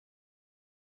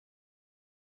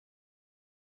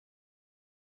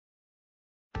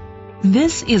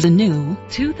This is a new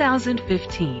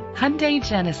 2015 Hyundai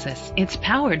Genesis. It's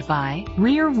powered by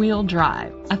rear-wheel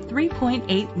drive, a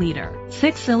 3.8-liter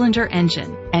six-cylinder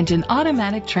engine, and an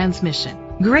automatic transmission.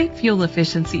 Great fuel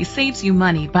efficiency saves you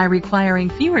money by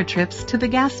requiring fewer trips to the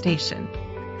gas station.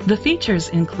 The features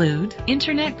include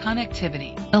internet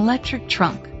connectivity, electric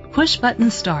trunk, push-button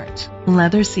start,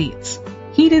 leather seats,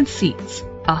 heated seats,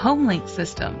 a home-link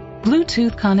system,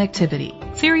 Bluetooth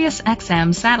connectivity, Sirius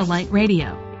XM satellite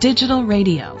radio, digital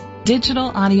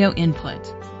audio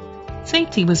input.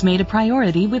 Safety was made a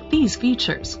priority with these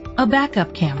features: a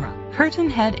backup camera, curtain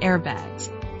head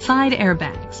airbags, side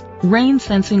airbags, rain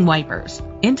sensing wipers,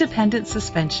 independent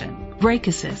suspension, brake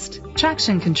assist,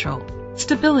 traction control,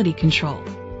 stability control,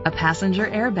 a passenger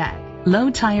airbag,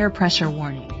 low tire pressure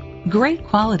warning. Great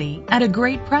quality at a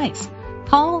great price.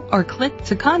 Call or click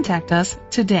to contact us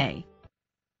today.